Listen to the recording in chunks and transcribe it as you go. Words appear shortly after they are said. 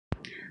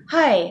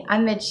Hi,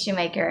 I'm Midge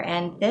Shoemaker,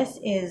 and this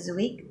is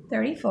week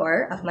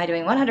 34 of my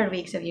doing 100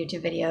 weeks of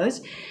YouTube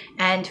videos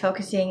and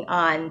focusing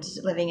on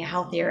living a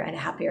healthier and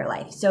happier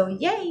life. So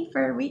yay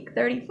for week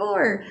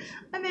 34.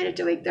 I made it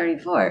to week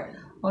 34.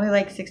 Only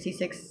like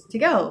 66 to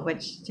go,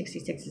 which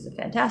 66 is a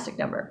fantastic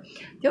number.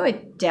 The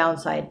only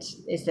downside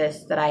is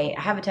this, that I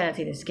have a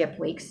tendency to skip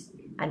weeks,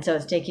 and so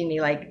it's taking me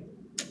like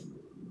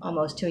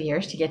almost 2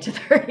 years to get to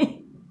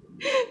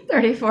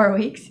 34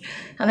 weeks,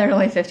 and there are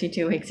only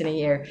 52 weeks in a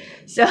year.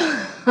 So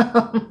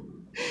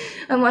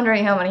I'm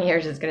wondering how many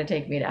years it's going to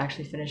take me to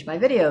actually finish my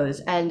videos.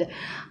 And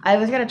I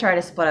was going to try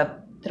to split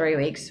up 3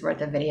 weeks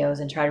worth of videos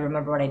and try to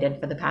remember what I did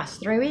for the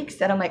past 3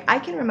 weeks. And I'm like, I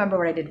can remember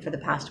what I did for the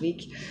past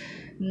week,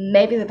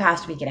 maybe the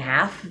past week and a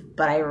half,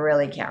 but I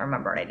really can't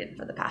remember what I did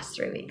for the past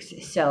 3 weeks.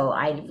 So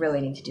I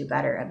really need to do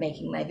better at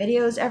making my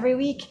videos every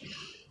week.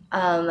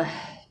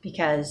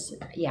 Because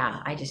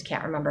yeah, I just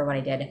can't remember what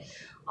I did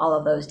all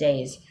of those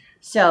days.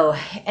 So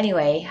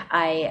anyway,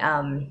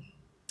 I'm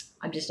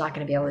just not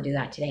going to be able to do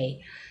that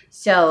today.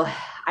 So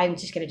I'm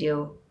just going to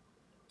do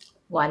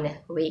 1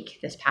 week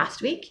this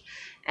past week,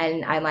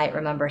 and I might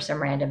remember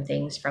some random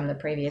things from the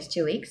previous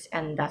 2 weeks,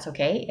 and that's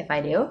okay if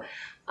I do.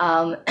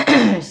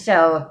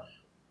 So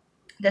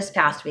this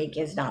past week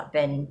has not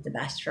been the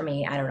best for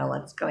me. I don't know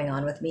what's going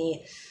on with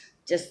me.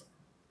 Just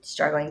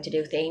struggling to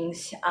do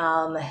things,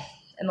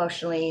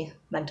 emotionally,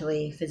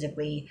 mentally,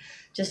 physically,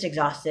 just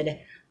exhausted.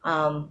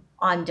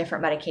 On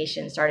different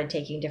medications, started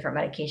taking different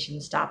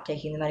medications, stopped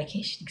taking the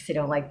medication because I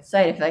don't like the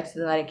side effects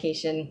of the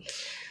medication.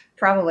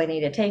 Probably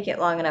need to take it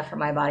long enough for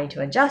my body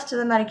to adjust to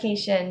the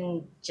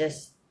medication.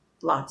 Just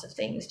lots of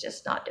things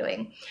just not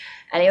doing.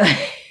 Anyway,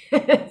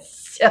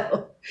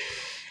 so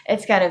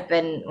it's kind of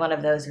been one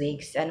of those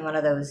weeks, and one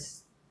of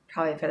those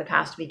probably for the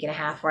past week and a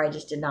half where I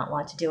just did not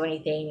want to do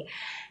anything.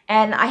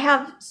 And I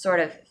have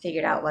sort of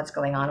figured out what's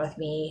going on with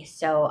me,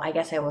 so I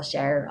guess I will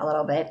share a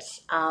little bit.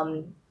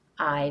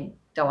 I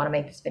don't want to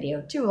make this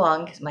video too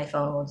long because my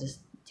phone will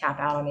just tap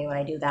out on me when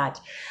I do that.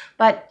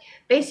 But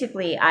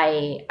basically,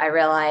 I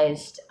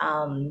realized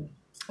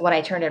when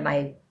I turned in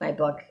my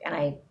book and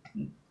I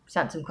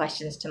sent some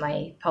questions to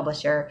my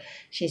publisher,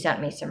 she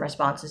sent me some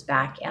responses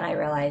back, and I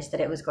realized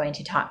that it was going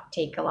to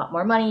take a lot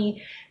more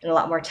money and a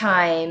lot more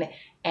time,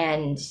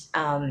 and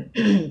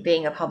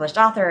being a published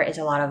author is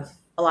a lot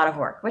of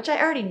work, which I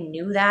already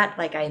knew that.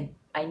 Like I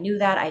knew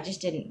that. I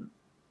just didn't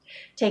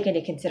take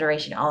into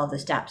consideration all of the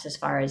steps as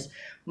far as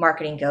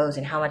marketing goes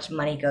and how much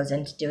money goes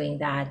into doing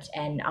that,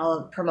 and all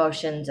of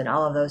promotions and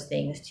all of those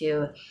things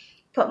to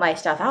put my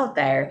stuff out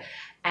there.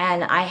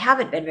 And I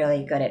haven't been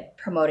really good at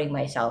promoting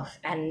myself,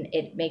 and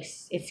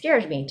it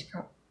scares me to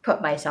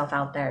put myself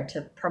out there,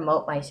 to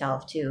promote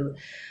myself, to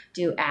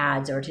do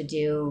ads or to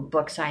do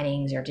book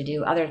signings or to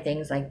do other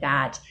things like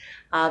that.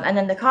 And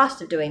then the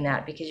cost of doing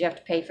that, because you have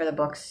to pay for the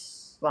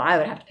books. Well, I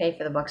would have to pay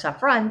for the books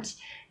up front.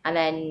 And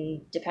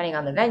then depending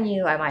on the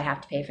venue, I might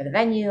have to pay for the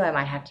venue. I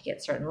might have to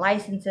get certain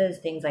licenses,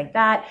 things like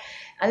that.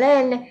 And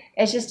then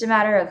it's just a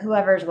matter of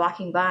whoever's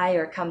walking by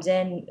or comes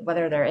in,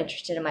 whether they're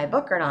interested in my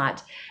book or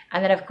not.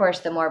 And then, of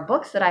course, the more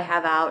books that I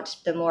have out,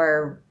 the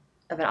more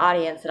of an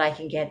audience that I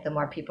can get, the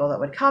more people that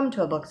would come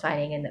to a book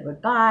signing and that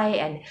would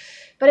buy.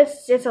 But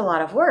it's a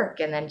lot of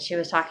work. And then she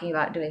was talking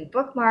about doing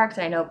bookmarks.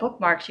 And I know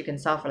bookmarks you can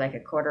sell for like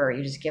 $1, or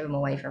you just give them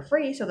away for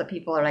free so that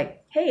people are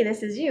like, hey,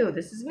 this is you,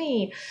 this is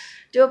me,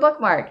 do a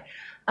bookmark.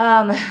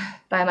 Buy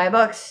my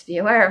books, be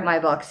aware of my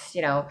books,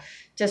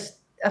 just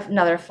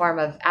another form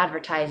of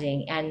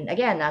advertising. And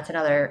again, that's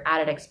another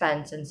added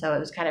expense. And so it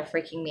was kind of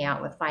freaking me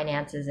out with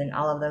finances and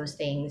all of those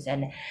things.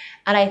 And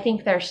I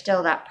think there's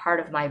still that part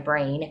of my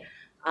brain.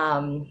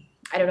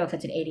 I don't know if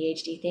it's an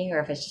ADHD thing or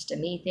if it's just a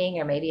me thing,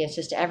 or maybe it's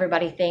just an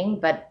everybody thing,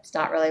 but it's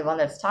not really one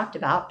that's talked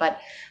about. But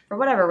for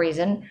whatever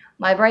reason,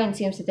 my brain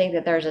seems to think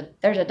that there's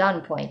a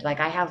done point.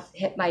 Like I have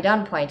hit my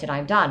done point and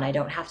I'm done. I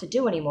don't have to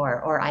do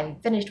anymore, or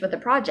I'm finished with the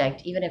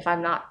project, even if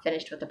I'm not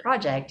finished with the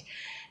project.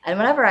 And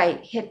whenever I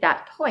hit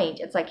that point,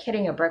 it's like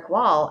hitting a brick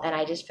wall, and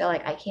I just feel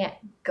like I can't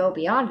go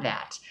beyond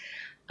that.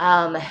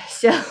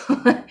 So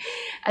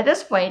at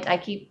this point, I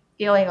keep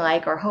feeling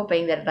like, or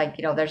hoping that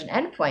there's an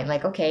end point.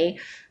 Like, okay,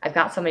 I've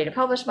got somebody to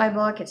publish my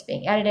book. It's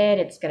being edited.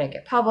 It's going to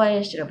get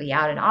published. It'll be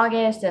out in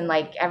August, and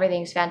like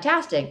everything's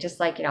fantastic.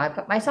 Just like, I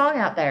put my song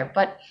out there,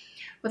 but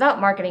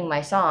without marketing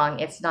my song,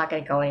 it's not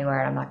going to go anywhere,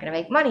 and I'm not going to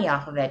make money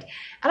off of it.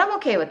 And I'm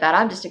okay with that.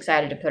 I'm just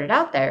excited to put it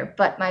out there.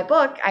 But my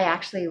book, I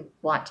actually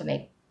want to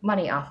make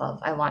money off of.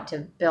 I want to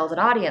build an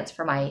audience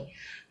for my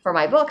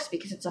books,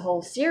 because it's a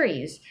whole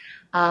series.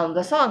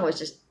 The song was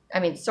just,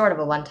 sort of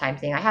a one-time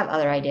thing. I have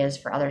other ideas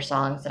for other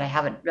songs that I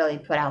haven't really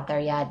put out there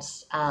yet.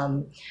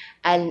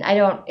 And I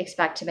don't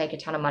expect to make a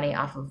ton of money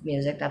off of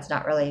music. That's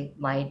not really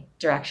my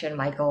direction,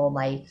 my goal,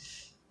 my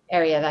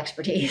area of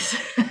expertise.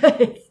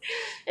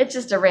 It's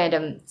just a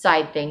random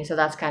side thing. So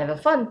that's kind of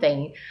a fun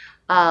thing,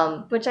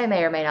 which I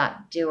may or may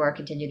not do or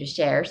continue to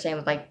share. Same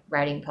with like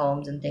writing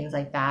poems and things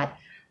like that.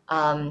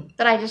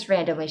 That I just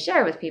randomly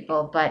share with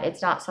people, but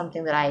it's not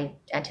something that I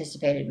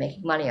anticipated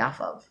making money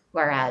off of.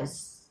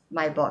 Whereas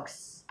my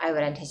books, I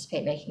would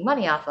anticipate making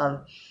money off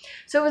of.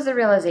 So it was the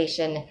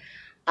realization.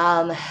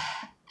 And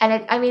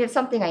I mean, it's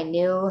something I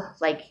knew,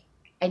 like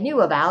I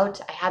knew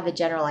about. I had the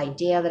general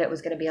idea that it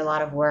was going to be a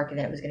lot of work and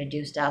that it was going to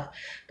do stuff,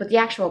 but the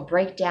actual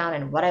breakdown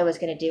and what I was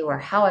going to do or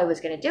how I was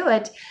going to do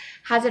it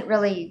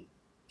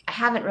I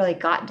haven't really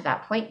gotten to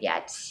that point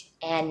yet.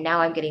 And now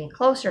I'm getting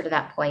closer to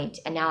that point,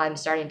 and now I'm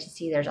starting to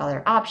see there's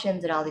other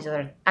options and all these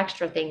other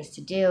extra things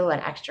to do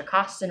and extra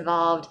costs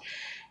involved,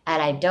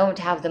 and I don't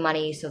have the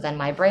money. So then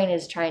my brain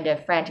is trying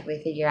to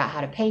frantically figure out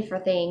how to pay for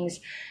things,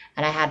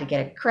 and I had to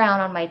get a crown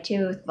on my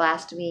tooth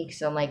last week,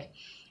 so I'm like,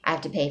 I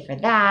have to pay for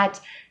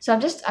that. So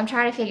I'm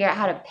trying to figure out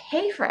how to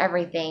pay for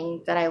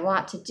everything that I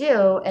want to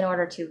do in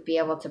order to be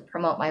able to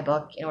promote my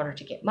book, in order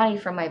to get money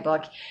from my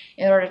book,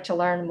 in order to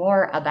learn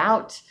more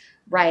about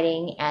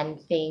writing and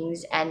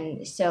things.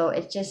 And so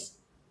it's just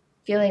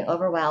feeling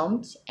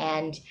overwhelmed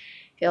and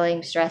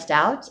feeling stressed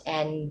out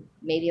and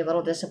maybe a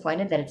little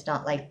disappointed that it's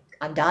not like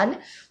I'm done.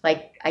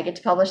 Like I get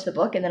to publish the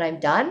book and then I'm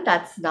done.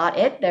 That's not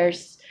it.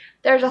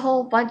 There's a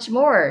whole bunch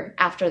more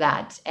after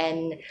that.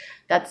 And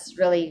that's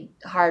really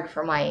hard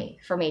for me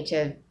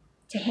to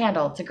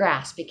handle, to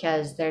grasp,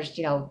 because there's,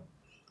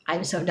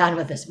 I'm so done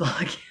with this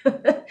book.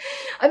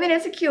 I mean,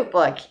 it's a cute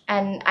book,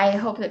 and I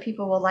hope that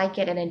people will like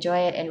it and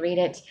enjoy it and read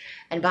it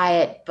and buy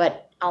it,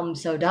 but I'm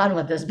so done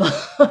with this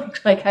book.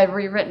 Like, I've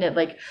rewritten it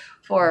like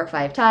 4 or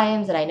 5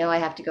 times, and I know I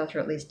have to go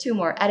through at least 2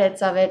 more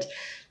edits of it,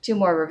 2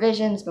 more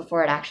revisions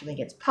before it actually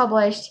gets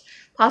published,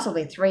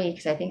 possibly 3,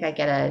 because I think I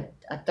get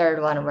a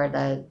 3rd one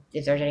where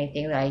if there's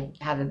anything that I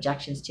have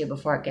objections to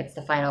before it gets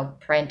the final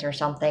print or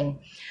something.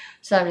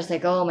 So I'm just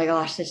like, oh my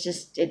gosh,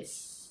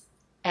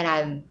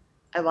 and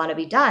I want to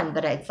be done,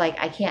 but it's like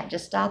I can't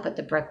just stop at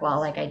the brick wall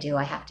like I do.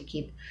 I have to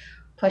keep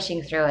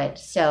pushing through it.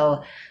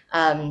 So,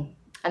 and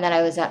then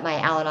I was at my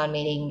Al-Anon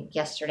meeting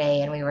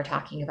yesterday, and we were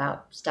talking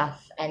about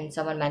stuff, and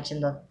someone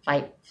mentioned the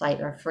fight, flight,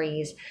 or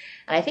freeze,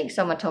 and I think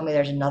someone told me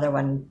there's another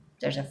one.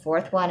 There's a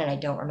 4th one, and I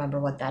don't remember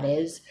what that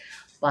is.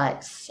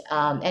 But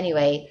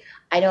anyway,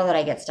 I know that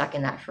I get stuck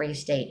in that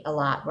freeze state a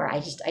lot, where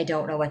I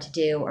don't know what to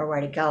do or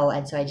where to go,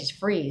 and so I just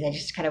freeze. I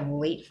just kind of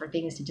wait for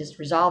things to just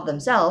resolve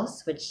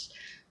themselves, which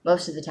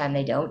most of the time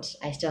they don't.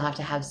 I still have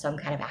to have some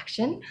kind of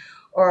action,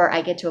 or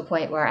I get to a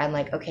point where I'm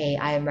like, okay,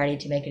 I am ready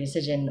to make a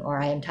decision,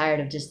 or I am tired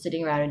of just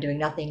sitting around and doing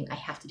nothing. I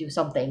have to do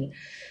something.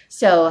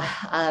 So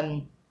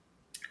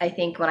I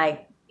think when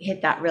I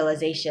hit that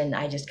realization,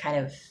 I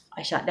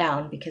shut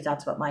down, because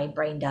that's what my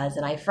brain does,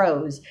 and I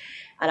froze,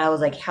 and I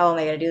was like, how am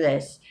I going to do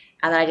this?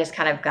 And then I just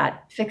kind of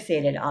got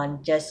fixated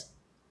on just,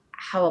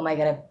 how am I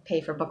going to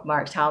pay for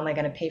bookmarks? How am I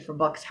going to pay for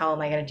books? How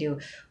am I going to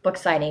do book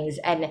signings?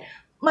 And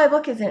my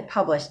book isn't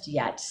published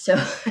yet, so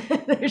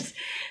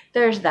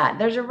there's that.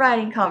 There's a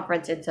writing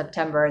conference in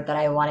September that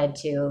I wanted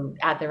to.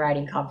 At the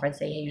writing conference,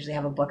 they usually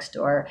have a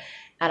bookstore,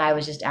 and I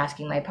was just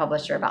asking my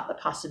publisher about the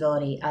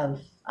possibility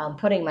of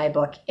putting my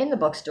book in the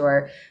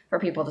bookstore for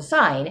people to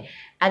sign,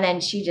 and then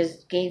she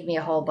just gave me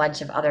a whole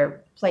bunch of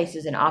other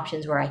places and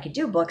options where I could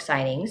do book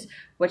signings,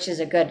 which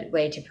is a good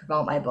way to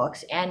promote my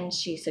books. And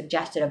she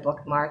suggested a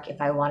bookmark if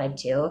I wanted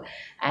to,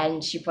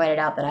 and she pointed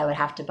out that I would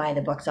have to buy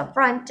the books up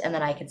front, and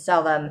then I could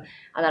sell them,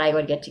 and then I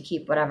would get to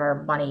keep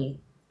whatever money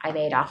I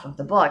made off of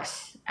the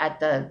books at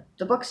the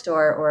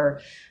bookstore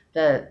or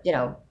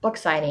the book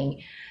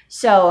signing.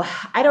 So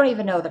I don't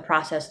even know the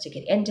process to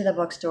get into the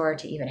bookstore,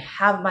 to even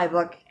have my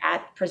book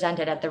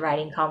presented at the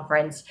writing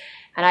conference.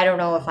 And I don't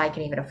know if I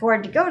can even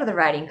afford to go to the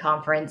writing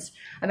conference.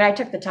 I mean, I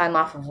took the time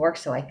off of work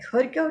so I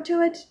could go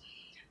to it.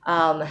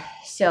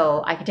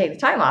 So I could take the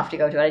time off to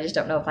go to it. I just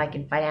don't know if I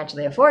can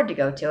financially afford to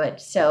go to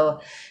it. So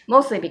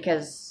mostly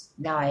because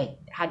now I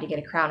had to get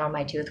a crown on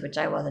my tooth, which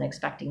I wasn't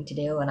expecting to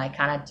do, and I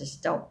kind of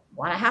just don't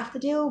want to have to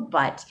do.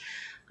 But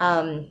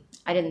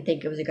I didn't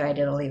think it was a good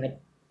idea to leave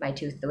my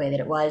tooth the way that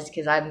it was,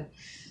 because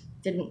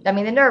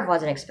the nerve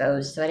wasn't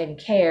exposed, so I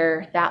didn't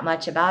care that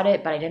much about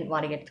it, but I didn't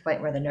want to get to the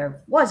point where the nerve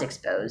was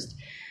exposed.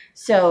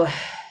 So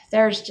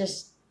there's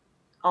just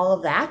all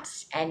of that.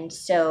 And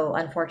so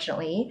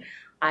unfortunately,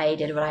 I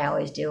did what I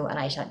always do, and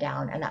I shut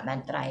down, and that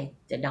meant that I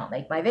did not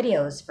make my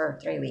videos for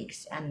 3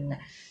 weeks, and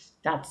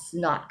that's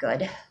not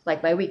good.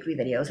 Like my weekly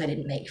videos I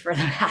didn't make for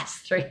the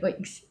past 3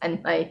 weeks,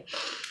 and my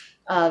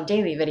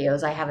daily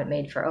videos I haven't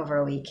made for over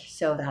a week,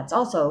 so that's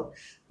also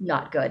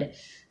not good.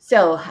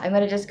 So I'm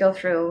going to just go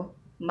through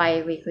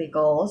my weekly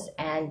goals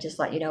and just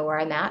let you know where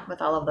I'm at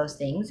with all of those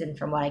things, and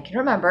from what I can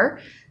remember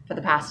for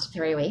the past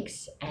 3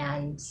 weeks.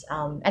 And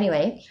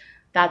anyway,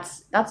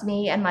 that's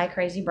me and my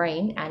crazy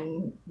brain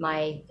and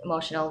my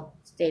emotional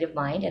state of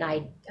mind, and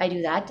I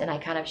do that, and I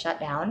kind of shut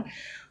down.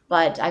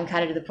 But I'm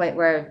kind of to the point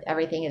where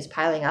everything is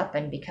piling up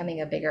and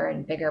becoming a bigger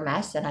and bigger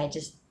mess, and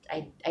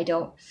I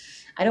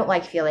don't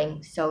like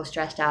feeling so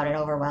stressed out and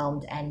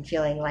overwhelmed and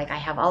feeling like I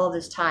have all of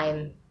this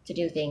time to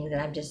do things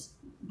and I'm just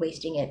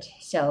wasting it.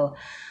 So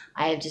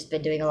I have just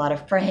been doing a lot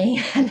of praying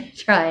and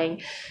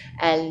trying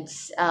and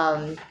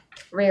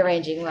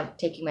rearranging,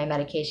 taking my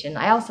medication.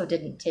 I also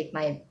didn't take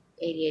my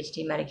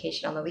ADHD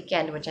medication on the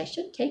weekend, which I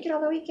should take it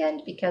on the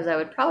weekend because I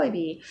would probably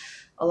be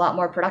a lot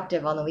more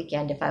productive on the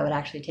weekend if I would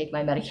actually take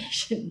my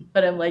medication.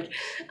 But I'm like,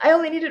 I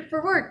only need it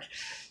for work.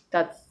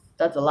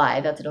 That's a lie.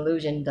 That's an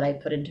illusion that I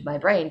put into my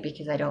brain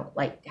because I don't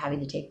like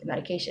having to take the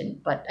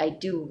medication, but I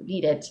do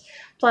need it.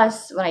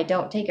 Plus, when I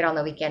don't take it on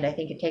the weekend, I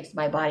think it takes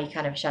my body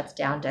kind of shuts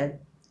down to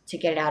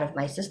get it out of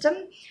my system.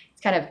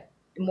 It's kind of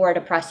more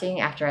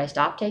depressing after I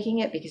stop taking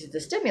it because it's a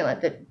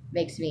stimulant that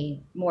makes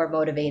me more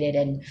motivated,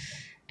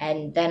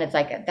 and then it's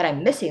like that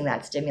I'm missing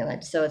that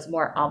stimulant. So it's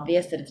more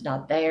obvious that it's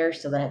not there.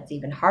 So then it's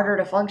even harder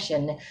to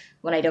function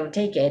when I don't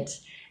take it.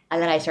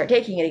 And then I start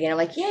taking it again. I'm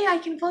like, yay, I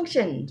can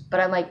function. But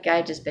I'm like,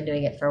 I've just been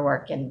doing it for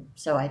work. And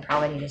so I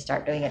probably need to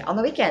start doing it on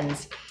the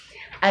weekends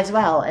as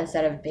well,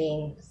 instead of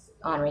being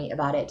ornery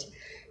about it.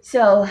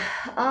 So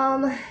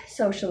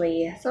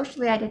socially,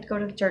 I did go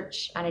to the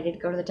church and I did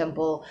go to the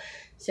temple.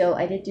 So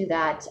I did do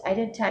that. I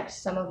did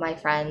text some of my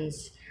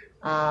friends.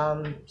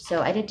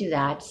 So I did do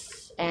that.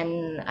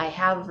 And I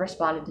have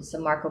responded to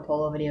some Marco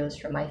Polo videos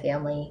from my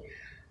family.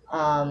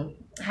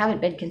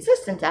 Haven't been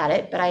consistent at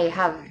it, but I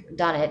have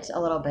done it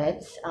a little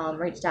bit,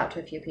 reached out to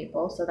a few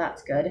people, so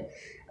that's good.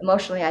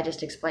 Emotionally, I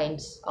just explained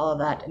all of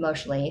that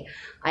emotionally.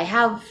 I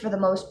have, for the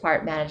most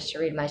part, managed to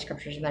read my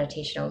scriptures and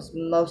meditationals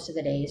most of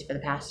the days for the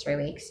past 3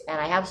 weeks,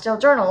 and I have still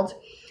journaled.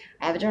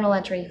 I have a journal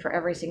entry for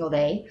every single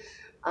day.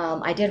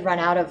 I did run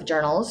out of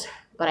journals,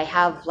 but I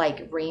have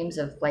like reams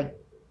of like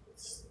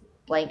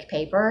blank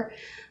paper.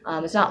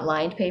 It's not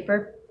lined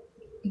paper,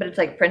 but it's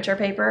like printer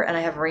paper, and I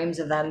have reams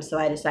of them. So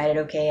I decided,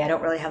 okay, I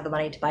don't really have the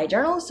money to buy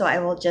journals, so I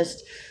will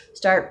just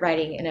start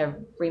writing in a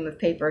ream of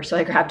paper. So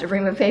I grabbed a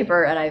ream of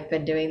paper, and I've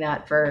been doing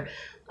that for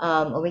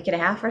a week and a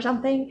half or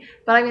something.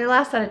 But I mean, the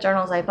last set of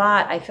journals I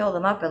bought, I filled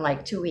them up in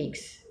like 2 weeks.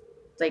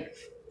 It's like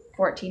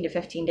 14 to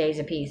 15 days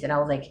a piece. And I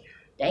was like,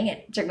 dang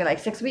it took me like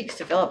 6 weeks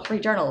to fill up 3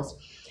 journals.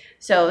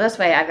 So this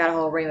way I've got a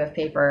whole ream of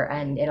paper,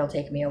 and it'll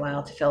take me a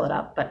while to fill it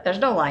up, but there's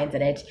no lines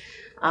in it.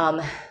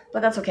 But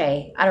that's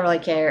okay. I don't really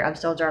care. I'm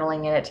still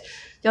journaling in it.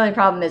 The only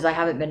problem is I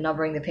haven't been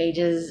numbering the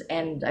pages,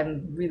 and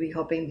I'm really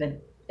hoping that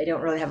I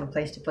don't really have a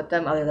place to put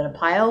them other than a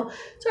pile.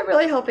 So I'm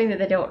really hoping that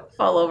they don't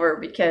fall over,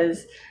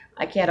 because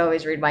I can't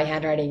always read my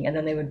handwriting and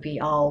then they would be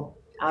all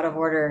out of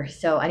order.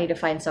 So I need to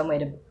find some way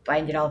to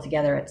bind it all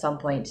together at some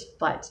point.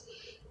 But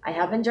I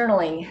have been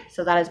journaling,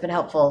 so that has been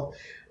helpful.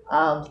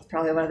 It's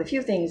probably one of the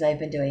few things I've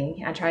been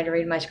doing. I'm trying to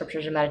read my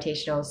scriptures and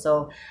meditationals,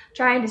 so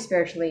trying to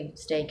spiritually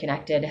stay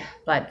connected,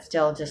 but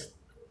still just,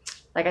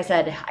 like I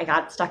said, I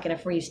got stuck in a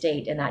freeze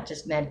state, and that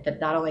just meant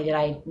that not only did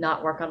I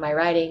not work on my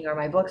writing or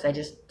my books, I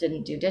just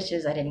didn't do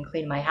dishes, I didn't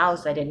clean my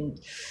house, I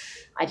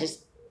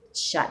just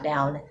shut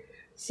down.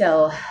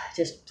 So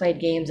just played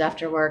games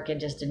after work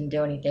and just didn't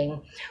do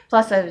anything.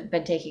 Plus, I've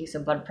been taking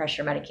some blood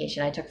pressure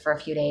medication I took for a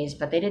few days,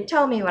 but they did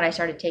tell me when I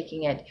started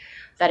taking it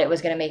that it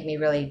was going to make me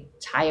really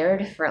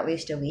tired for at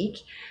least a week.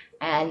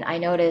 And I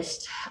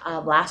noticed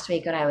last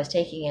week when I was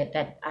taking it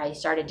that I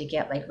started to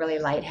get like really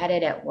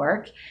lightheaded at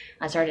work.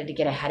 I started to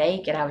get a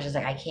headache, and I was just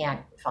like, I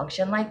can't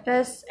function like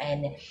this.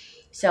 And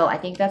so I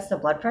think that's the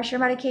blood pressure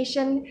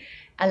medication.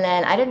 And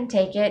then I didn't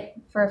take it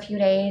for a few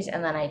days,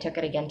 and then I took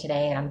it again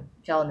today, and I'm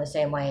feeling the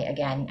same way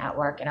again at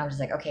work. And I was just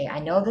like, okay, I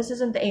know this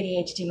isn't the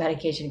ADHD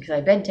medication because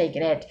I've been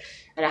taking it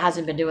and it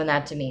hasn't been doing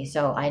that to me.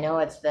 So I know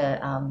it's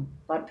the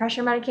blood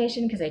pressure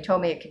medication because they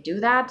told me it could do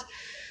that.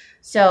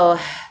 So,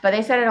 but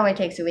they said it only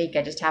takes a week.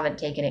 I just haven't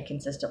taken it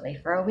consistently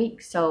for a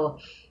week. So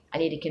I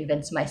need to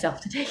convince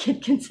myself to take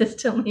it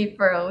consistently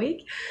for a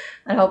week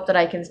and hope that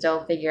I can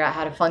still figure out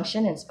how to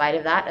function in spite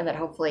of that, and that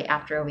hopefully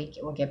after a week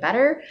it will get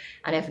better.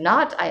 And if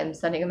not, I am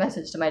sending a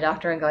message to my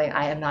doctor and going,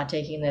 I am not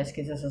taking this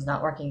because this is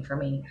not working for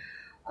me.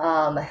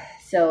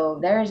 So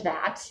there's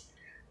that.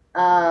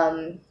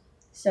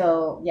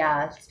 So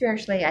yeah,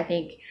 spiritually, I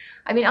think,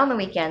 I mean, on the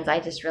weekends, I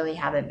just really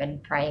haven't been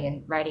praying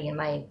and writing in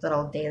my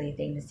little daily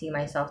thing to see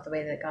myself the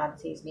way that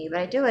God sees me. But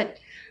I do it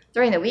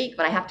during the week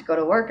when I have to go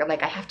to work. I'm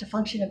like, I have to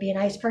function and be a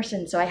nice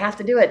person, so I have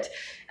to do it.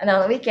 And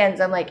on the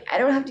weekends, I'm like, I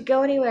don't have to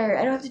go anywhere.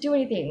 I don't have to do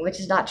anything, which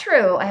is not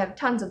true. I have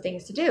tons of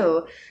things to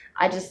do.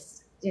 I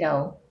just,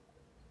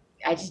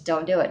 I just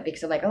don't do it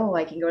because I'm like, oh,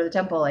 I can go to the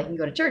temple, I can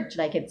go to church,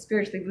 and I get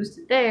spiritually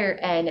boosted there.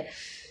 And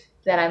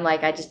then I'm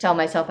like, I just tell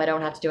myself I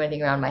don't have to do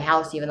anything around my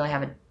house, even though I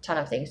have a ton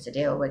of things to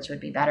do, which would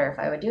be better if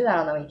I would do that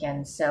on the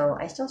weekends. So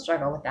I still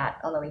struggle with that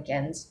on the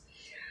weekends.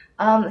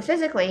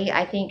 Physically,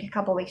 I think a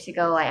couple weeks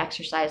ago, I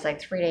exercised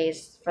like 3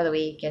 days for the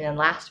week. And then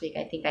last week,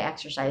 I think I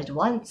exercised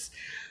once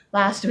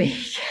last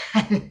week.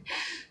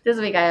 This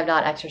week, I have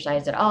not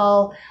exercised at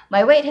all.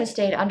 My weight has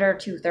stayed under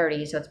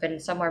 230. So it's been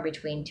somewhere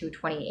between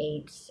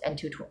 228 and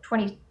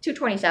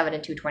 227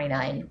 and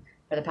 229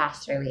 for the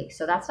past 3 weeks.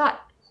 So that's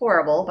not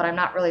horrible, but I'm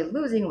not really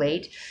losing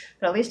weight,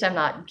 but at least I'm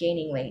not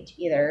gaining weight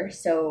either.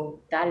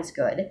 So that is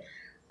good.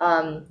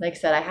 Like I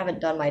said, I haven't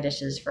done my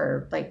dishes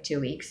for like 2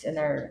 weeks, and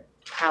they're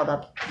piled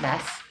up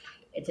mess.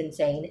 It's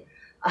insane.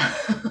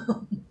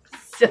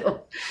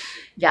 So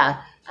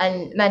yeah,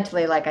 and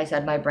mentally, like I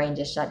said, my brain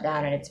just shut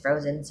down and it's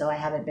frozen. So I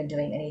haven't been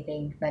doing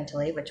anything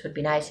mentally, which would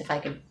be nice if I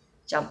could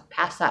jump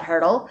past that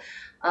hurdle.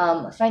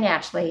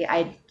 Financially,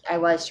 I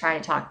was trying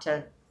to talk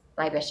to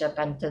my bishop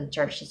and to the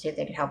church to see if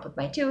they could help with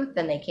my tooth,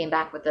 and they came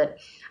back with it.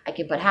 I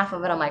could put half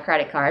of it on my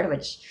credit card,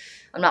 which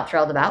I'm not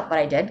thrilled about, but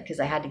I did because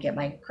I had to get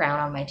my crown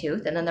on my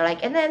tooth. And then they're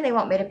like, and then they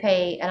want me to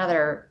pay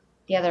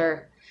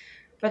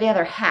for the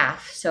other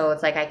half. So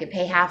it's like I could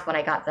pay half when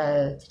I got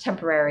the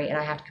temporary, and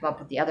I have to come up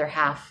with the other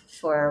half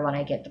for when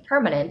I get the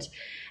permanent.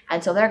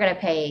 And so they're going to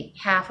pay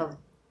half of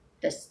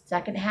the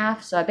second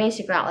half. So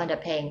I'll end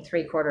up paying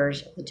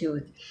 3/4 of the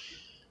tooth.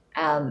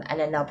 And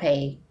then they'll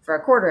pay for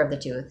 1/4 of the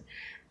tooth,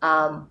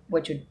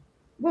 which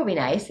will be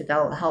nice that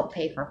they'll help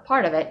pay for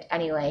part of it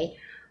anyway.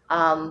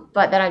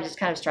 But then I'm just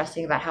kind of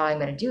stressing about how I'm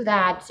going to do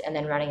that, and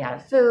then running out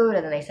of food.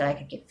 And then they said I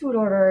could get food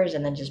orders,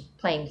 and then just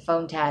playing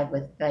phone tag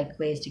with like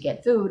ways to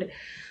get food.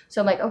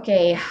 So I'm like,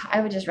 okay,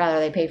 I would just rather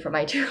they pay for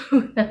my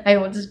tooth. I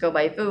will just go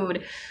buy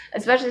food,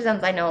 especially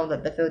since I know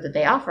that the food that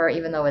they offer,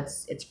 even though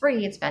it's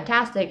free, it's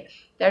fantastic.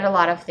 There's a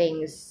lot of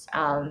things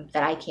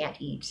that I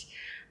can't eat.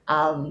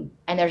 And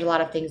there's a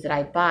lot of things that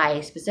I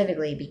buy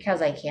specifically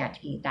because I can't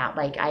eat that.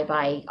 Like I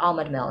buy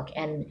almond milk,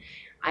 and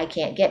I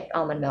can't get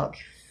almond milk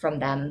from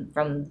them.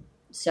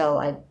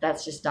 So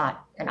that's just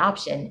not an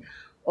option.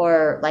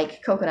 Or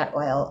like coconut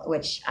oil,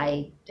 which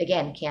I,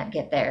 again, can't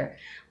get there.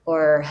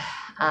 Or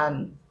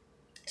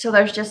so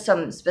there's just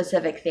some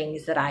specific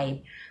things that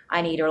I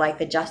need, or like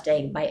the Just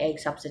Egg, my egg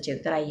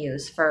substitute that I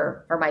use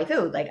for my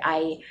food. Like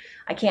I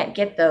can't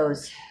get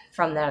those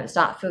from them. It's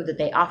not food that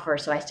they offer,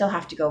 so I still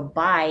have to go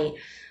buy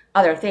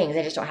other things.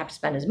 I just don't have to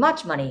spend as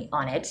much money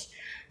on it.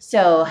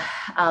 So,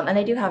 and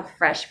they do have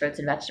fresh fruits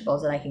and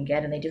vegetables that I can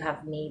get, and they do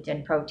have meat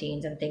and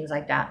proteins and things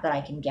like that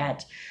I can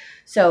get.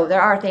 So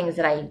there are things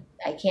that I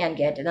can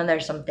get, and then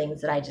there's some things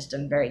that I just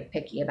am very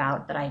picky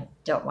about that I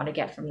don't want to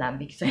get from them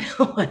because I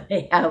know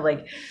they have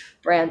like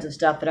brands of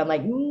stuff that I'm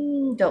like,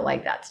 don't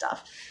like that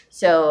stuff.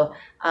 So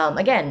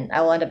again,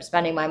 I will end up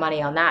spending my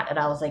money on that, and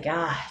I was like,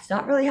 it's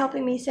not really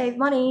helping me save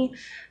money.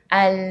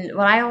 And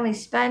when I only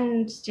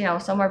spend,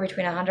 somewhere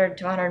between $100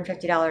 to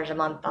 $150 a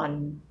month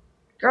on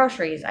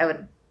groceries, I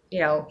would,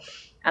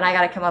 and I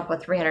got to come up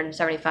with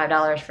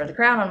 $375 for the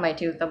crown on my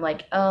tooth. I'm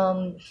like,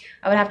 I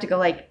would have to go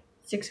like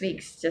 6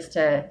 weeks just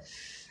to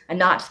and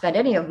not spend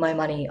any of my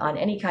money on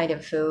any kind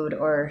of food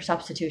or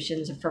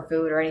substitutions for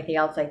food or anything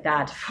else like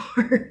that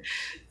for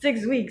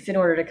 6 weeks in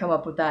order to come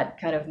up with that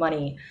kind of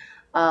money.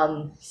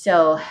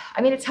 So,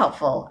 I mean, it's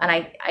helpful, and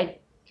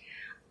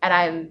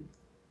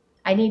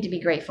I need to be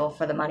grateful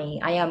for the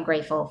money. I am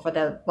grateful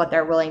for what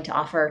they're willing to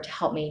offer to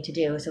help me to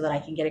do so that I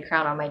can get a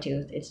crown on my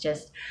tooth. It's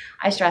just,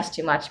 I stress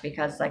too much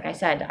because, like I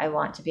said, I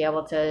want to be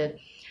able to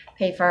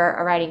pay for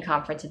a writing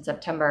conference in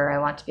September. I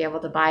want to be able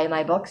to buy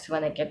my books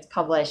when it gets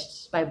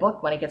published, my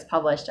book when it gets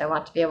published. I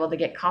want to be able to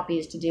get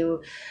copies to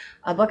do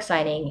a book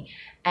signing.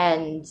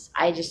 And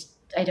I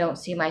don't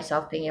see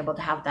myself being able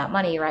to have that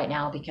money right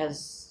now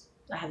because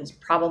I have this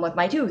problem with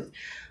my tooth,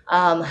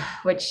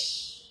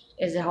 which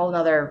is a whole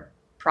nother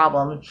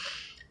problem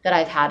that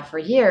I've had for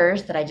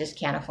years that I just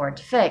can't afford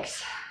to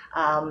fix.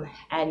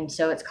 And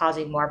so it's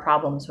causing more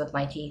problems with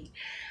my teeth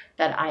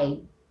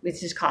it's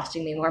just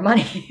costing me more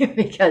money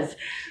because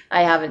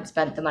I haven't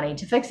spent the money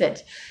to fix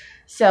it.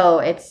 So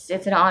it's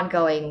an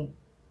ongoing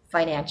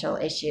financial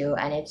issue,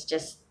 and it's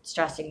just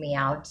stressing me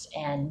out.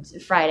 And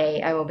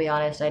Friday, I will be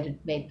honest, I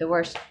made the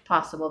worst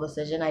possible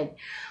decision. I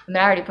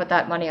already put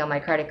that money on my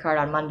credit card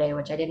on Monday,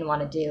 which I didn't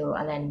want to do.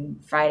 And then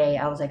Friday,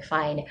 I was like,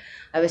 fine.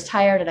 I was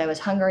tired and I was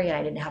hungry and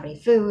I didn't have any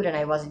food and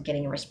I wasn't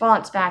getting a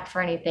response back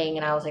for anything.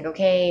 And I was like,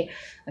 okay,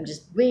 I'm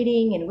just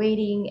waiting and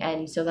waiting.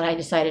 And so then I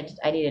decided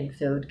I needed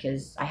food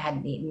because I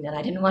hadn't eaten and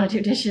I didn't want to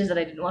do dishes and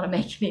I didn't want to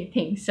make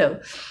anything. So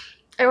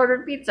I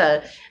ordered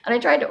pizza, and I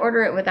tried to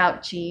order it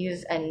without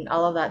cheese and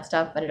all of that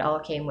stuff, but it all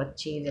came with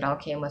cheese. It all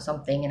came with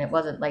something, and it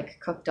wasn't like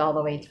cooked all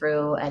the way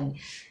through, and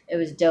it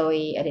was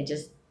doughy, and it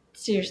just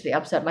seriously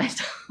upset my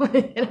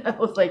stomach. And I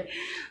was like,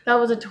 that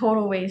was a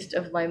total waste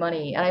of my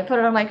money. And I put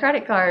it on my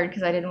credit card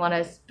because I didn't want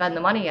to spend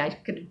the money.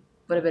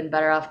 Would have been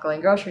better off going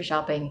grocery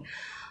shopping.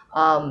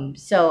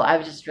 So I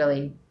was just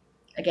really,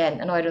 again,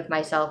 annoyed with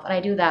myself. And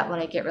I do that when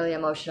I get really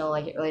emotional,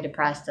 I get really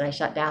depressed, and I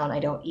shut down. I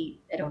don't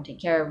eat. I don't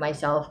take care of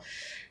myself.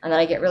 And then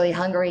I get really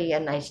hungry,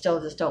 and I still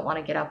just don't want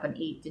to get up and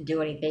eat and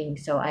do anything.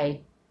 So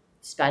I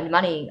spend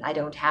money I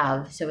don't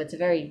have. So it's a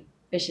very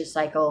vicious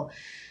cycle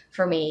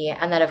for me.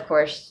 And then, of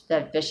course,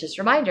 that vicious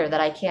reminder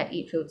that I can't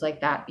eat foods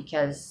like that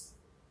because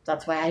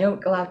that's why I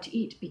don't go out to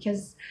eat,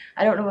 because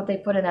I don't know what they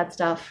put in that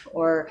stuff,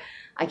 or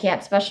I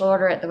can't special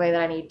order it the way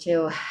that I need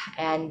to.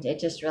 And it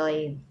just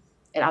really,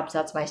 it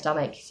upsets my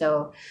stomach.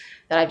 So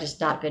that I've just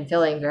not been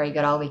feeling very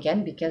good all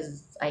weekend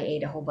because I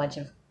ate a whole bunch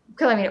of,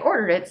 I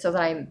ordered it so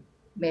that I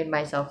made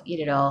myself eat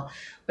it all,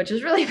 which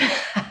was really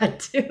bad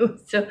too.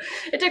 So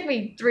it took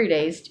me 3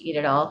 days to eat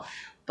it all,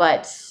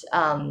 but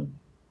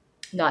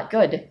not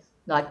good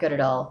at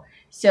all.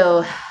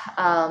 So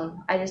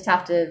I just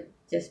have to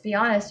just be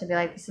honest and be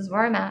like, this is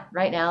where I'm at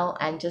right now,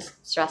 and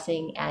just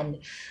stressing, and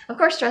of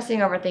course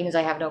stressing over things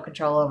I have no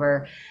control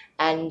over,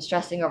 and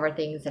stressing over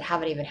things that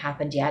haven't even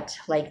happened yet.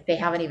 Like they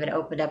haven't even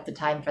opened up the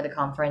time for the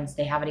conference.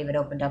 They haven't even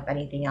opened up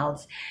anything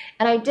else.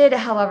 And I did,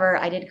 however,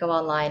 I did go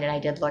online and I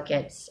did look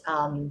at,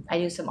 I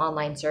do some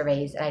online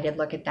surveys and I did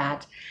look at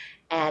that.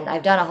 And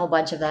I've done a whole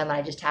bunch of them and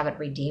I just haven't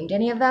redeemed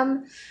any of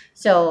them.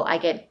 So I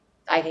can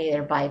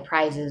either buy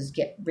prizes,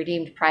 get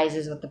redeemed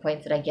prizes with the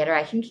points that I get, or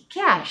I can get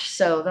cash.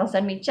 So they'll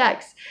send me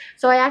checks.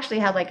 So I actually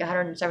had like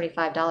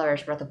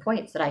 $175 worth of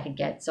points that I could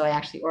get. So I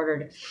actually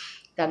ordered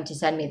them to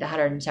send me the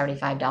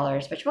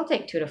 $175, which will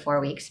take 2 to 4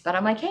 weeks. But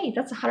I'm like, hey,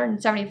 that's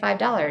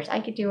 $175. I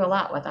could do a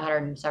lot with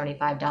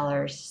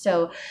 $175.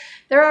 So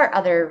there are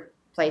other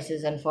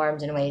places and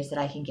forms and ways that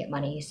I can get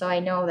money. So I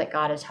know that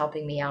God is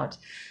helping me out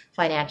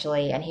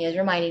financially, and he is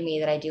reminding me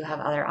that I do have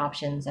other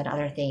options and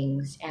other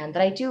things, and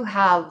that I do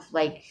have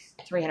like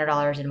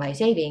 $300 in my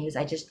savings.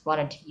 I just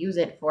wanted to use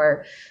it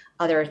for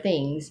other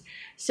things.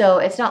 So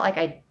it's not like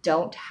I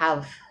don't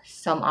have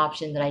some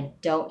options and I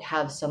don't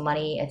have some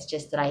money. It's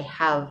just that I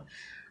have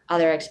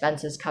other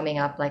expenses coming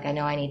up. Like I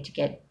know I need to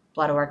get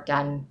blood work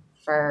done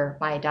for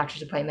my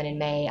doctor's appointment in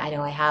May. I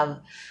know I have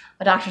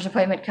a doctor's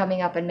appointment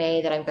coming up in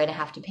May that I'm going to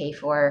have to pay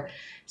for.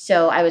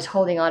 So I was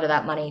holding on to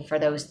that money for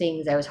those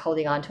things. I was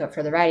holding on to it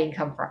for the writing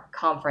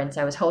conference.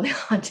 I was holding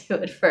on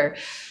to it for,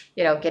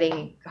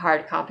 getting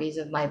hard copies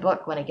of my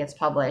book when it gets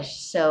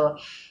published. So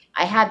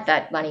I had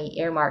that money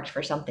earmarked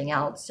for something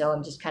else. So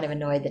I'm just kind of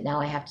annoyed that now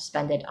I have to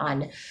spend it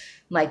on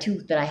my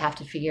tooth, and I have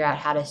to figure out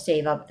how to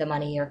save up the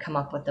money or come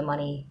up with the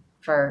money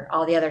for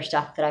all the other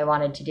stuff that I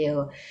wanted to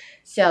do.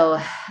 So,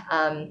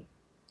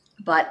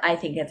 but I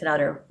think it's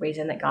another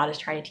reason that God is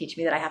trying to teach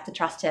me that I have to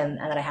trust him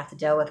and that I have to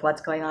deal with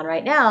what's going on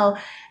right now.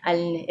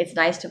 And it's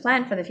nice to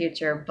plan for the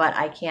future, but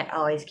I can't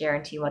always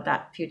guarantee what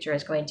that future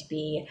is going to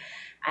be.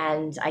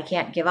 And I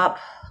can't give up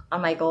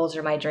on my goals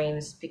or my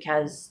dreams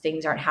because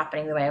things aren't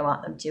happening the way I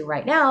want them to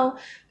right now,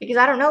 because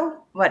I don't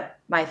know what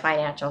my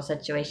financial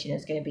situation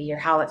is going to be or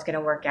how it's going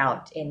to work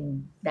out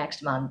in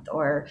next month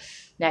or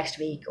next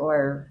week,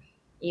 or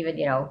even,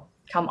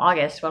 come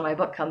August when my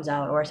book comes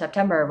out, or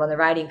September when the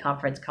writing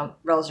conference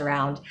rolls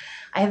around.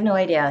 I have no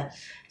idea.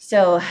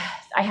 So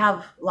I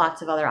have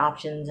lots of other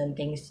options and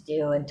things to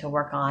do and to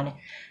work on.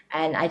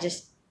 And I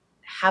just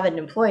haven't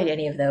employed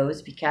any of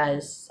those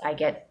because I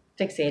get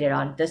fixated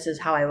on this is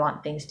how I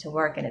want things to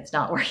work, and it's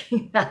not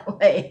working that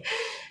way.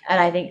 And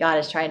I think God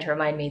is trying to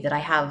remind me that I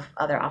have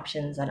other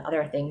options and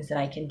other things that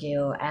I can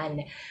do,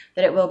 and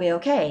that it will be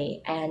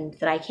okay, and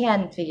that I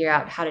can figure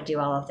out how to do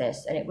all of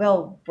this, and it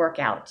will work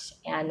out,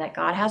 and that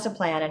God has a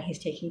plan and he's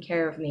taking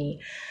care of me.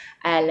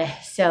 And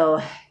so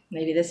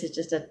maybe this is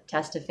just a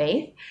test of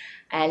faith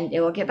and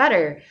it will get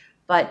better.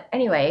 But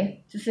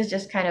anyway, this is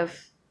just kind of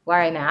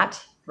where I'm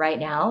at right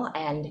now,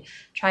 and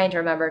trying to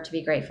remember to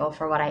be grateful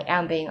for what I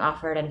am being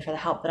offered and for the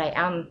help that I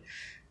am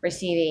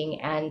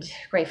receiving, and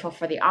grateful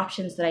for the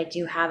options that I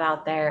do have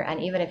out there.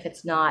 And even if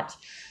it's not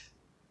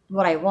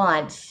what I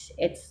want,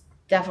 it's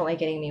definitely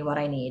getting me what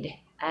I need.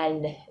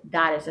 And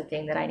that is the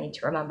thing that I need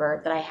to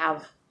remember, that I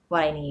have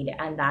what I need,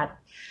 and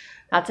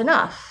that's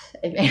enough.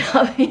 It may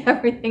not be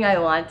everything I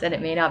want, and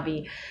it may not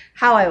be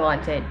how I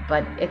want it,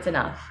 but it's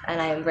enough.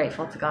 And I am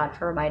grateful to God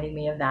for reminding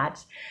me of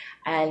that.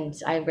 And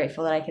I'm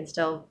grateful that I can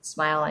still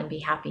smile and be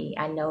happy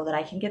and know that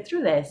I can get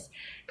through this,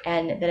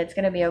 and that it's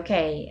going to be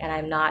okay. And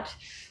I'm not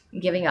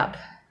giving up,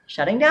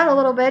 shutting down a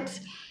little bit,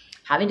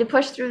 having to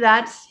push through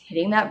that,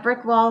 hitting that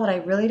brick wall that I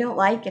really don't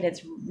like. And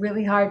it's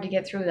really hard to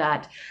get through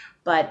that,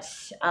 but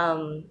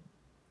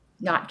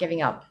not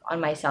giving up on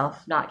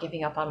myself, not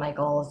giving up on my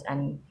goals,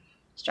 and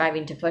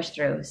striving to push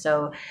through.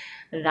 So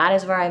that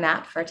is where I'm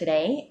at for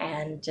today.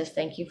 And just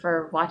thank you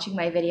for watching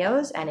my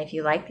videos. And if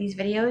you like these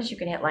videos, you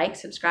can hit like,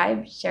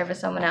 subscribe, share with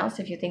someone else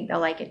if you think they'll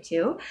like it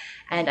too.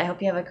 And I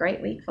hope you have a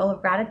great week full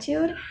of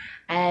gratitude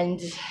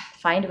and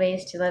find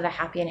ways to live a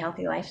happy and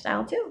healthy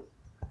lifestyle too.